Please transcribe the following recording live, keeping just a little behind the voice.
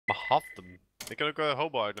Maar had hem. Ik kan ook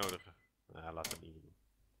Hobo uitnodigen. Nou, laat het niet doen.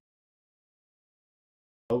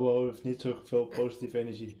 Hobo heeft niet zoveel positieve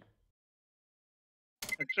energie.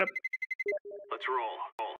 Accept. Let's roll.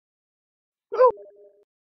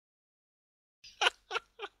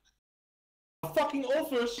 Fucking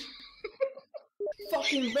offers!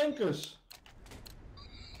 Fucking bankers!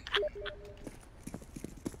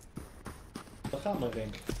 Daar gaat mijn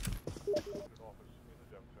rank.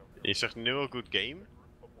 Je zegt nu al good game?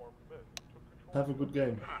 Have a good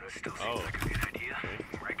game. Oh.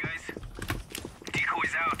 Right, guys?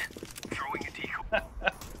 Decoy's out. Throwing a decoy.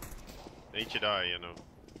 Eentje daar, jeNno.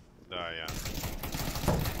 Daar, ja.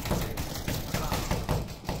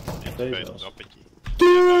 Eentje bij het trappetje.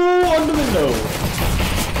 Two on the window!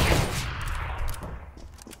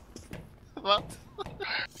 Wat?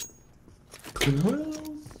 Girls.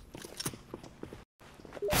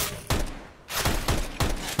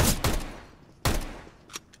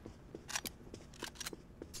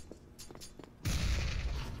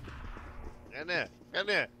 Rennen,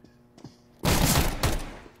 rennen!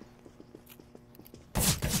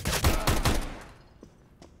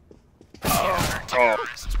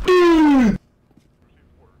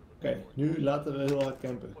 Oké, nu laten we heel hard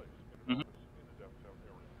campen.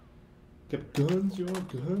 Ik heb guns, jongen,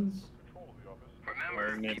 guns.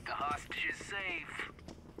 Remember, keep the hostages safe.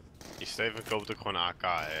 Die Steven koopt ook gewoon AK,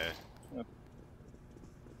 hè. Ja.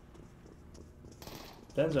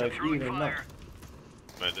 Tenzij ik Throwing iedereen fire. mag.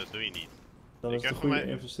 Maar dat doe je niet. Dan Je is het een krijgt goede van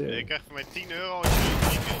mij- investering. Je krijgt van mij 10 euro als je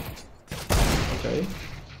 3 killt. Oké.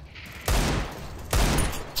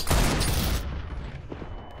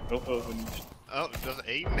 Heel veel van niet. Oh, dat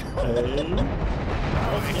is 1. Hey.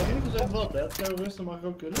 Oh, ik heb niet gezegd wat, hè? Terroristen mag ik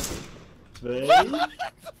ook kunnen. 2.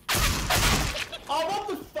 Oh, what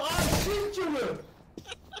the fuck? Shit, jongen!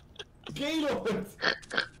 Gaylord!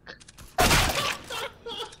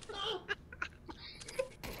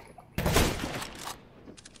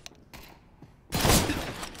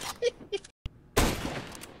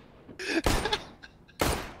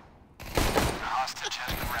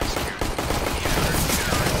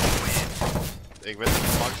 Ik ben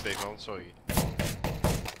te bang, Stefan, sorry.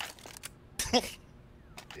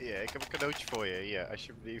 Ja, ik heb een cadeautje voor je, ja,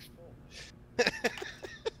 alsjeblieft.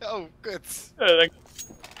 Oh, kut.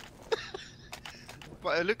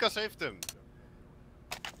 Maar, Lucas heeft hem.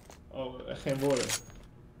 Oh, echt geen woorden.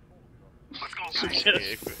 Let's go.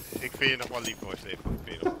 Succes. Ik vind je nog wel lief hoor, Stefan. Ik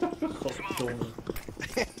vind je nog... Godverdomme.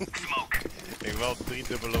 Smoke. Ik heb wel 3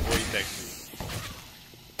 dubbele rode tekst nu.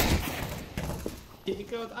 Ik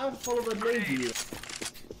heb het aangevallen bij het leven hier.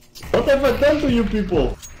 What have I done to you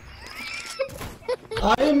people?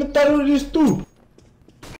 I am a terrorist too!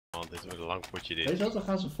 Oh, dit wordt een lang potje Weet je dit. wat, dan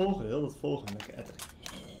gaan ze volgen, heel dat volgen. Lekker etter.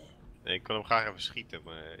 Nee, ik kon hem graag even schieten,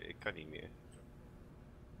 maar ik kan niet meer.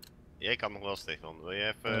 Jij kan nog wel, Stefan. Wil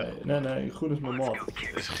je even... Nee, groen is mijn mat.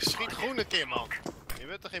 Schiet groen een keer, man. Je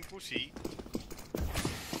bent toch geen pussy?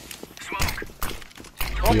 Smoke.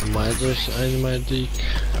 Je maakt dus een mijn dik.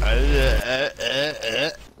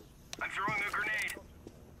 I'm throwing a grenade.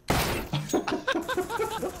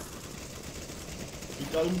 Ik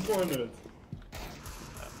kan hem corneren.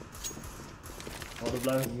 Oh,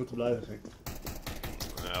 we moeten blijven, gek.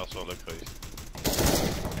 Ja, dat is wel leuk geweest.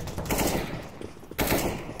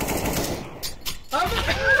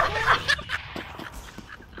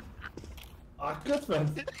 Ah,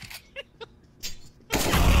 kutvent!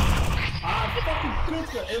 Ah, fucking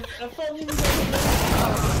kutvent! En val niet meer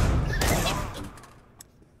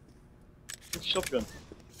Shotgun.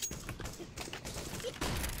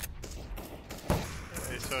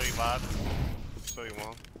 Hey, sorry, maat. Sorry,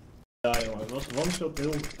 man. Ja, jongen, het was one shot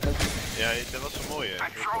heel heftig. Ja, dat was een mooie.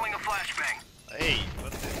 I'm throwing a flashbang. Hey,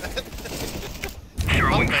 wat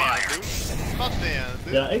Throwing ben je aan fire. het doen? Wat ben je aan het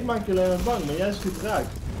doen? Ja, ik maak je alleen maar bang, maar jij schiet raak.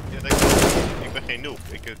 Ja, ik ben geen noob.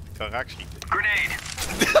 Ik kan raak schieten. Grenade.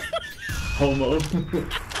 Homo.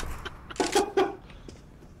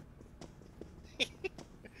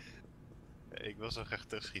 Ik wil zo graag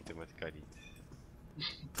terugschieten, maar dat kan niet.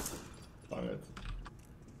 Bang het.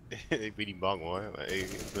 Ik ben niet bang hoor, maar ik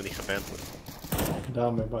wil niet geband worden.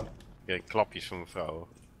 Daarom ben ik bang. Ik krijg klapjes van mijn vrouw.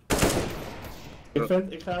 Ik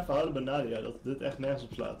ga even houden bij Nadia dat dit echt nergens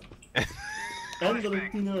op slaat. En dat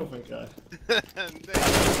ik 10 euro van krijg. Nee, dat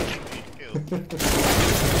is niet gekild. Dat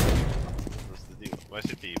is de deal. Waar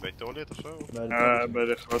zit hij? Bij het toilet of zo? Bij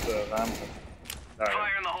de grote ruimte. Daar.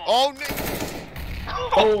 Fire in the hole. Oh nee!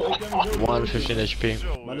 Oh, ik heb hem zo 115 HP.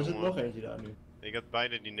 Zo, Maar er zit jongen. nog eentje daar nu. Ik had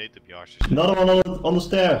bijna die net op je hartstikke. Another one on the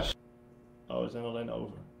stairs. Oh, we zijn alleen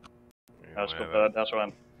over. Ja, dat komt daar zo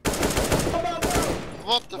aan.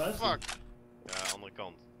 What the Waar is fuck? Ja, andere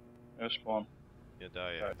kant. Spawn. Ja,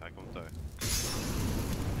 daar ja. Hij komt daar.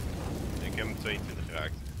 Ik heb hem 22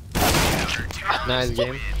 geraakt. Nice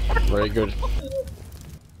game. Very good.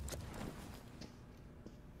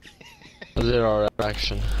 Zero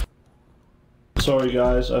reaction. Sorry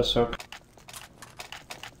guys, I suck.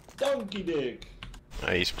 Donkey dick!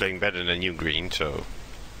 He's playing better than you, Green, so...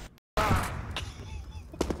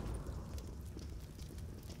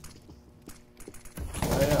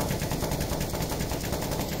 Ja.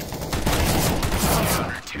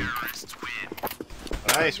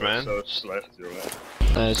 Nice, man. Zo slecht, jongen.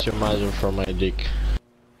 Nice, your mother from my dick.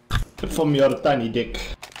 From your tiny dick.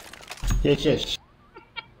 Yes, yes.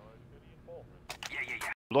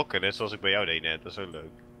 Blokken, net zoals ik bij jou deed net, dat is ook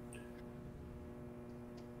leuk.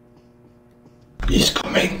 He's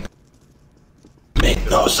coming. Make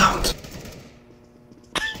no sound.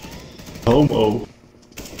 Homo.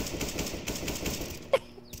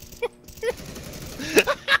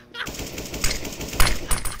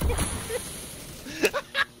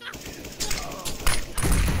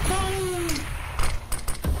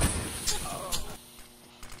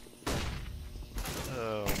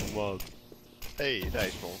 Oh man. Hey,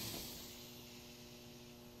 nice man.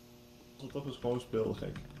 Dat is toch eens gewoon speel,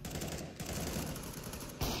 gek.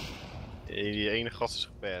 Die ene gast is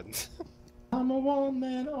gepand. I'm a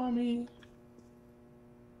one-man army.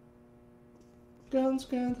 Guns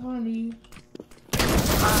can't harm me.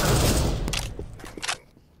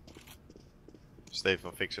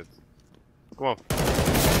 Stefan, fix het. Kom op.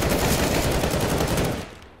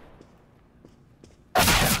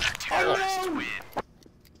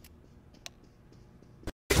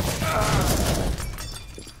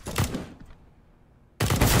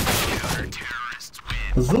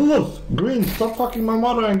 Zulf! Green, stop fucking my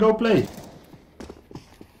mother and go play.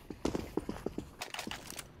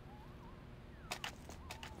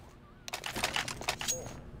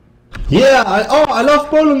 Yeah, I love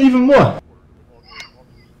Poland even more.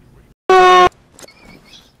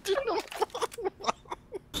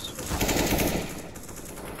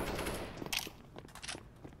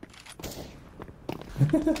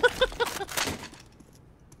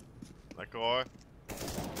 Lekker hoor.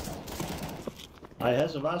 Hij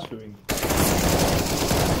heeft een waarschuwing.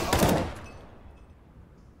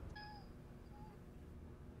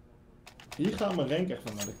 Hier gaat mijn rank echt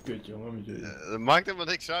van naar de kut, jongen. Met jullie. Dat maakt helemaal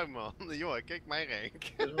niks uit, man. Jongen, kijk mijn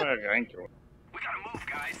rank. Dat is maar een rank, joh. We gotta move,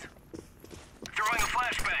 guys. Throwing a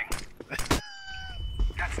flashbang.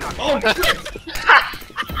 That's not Oh, kut!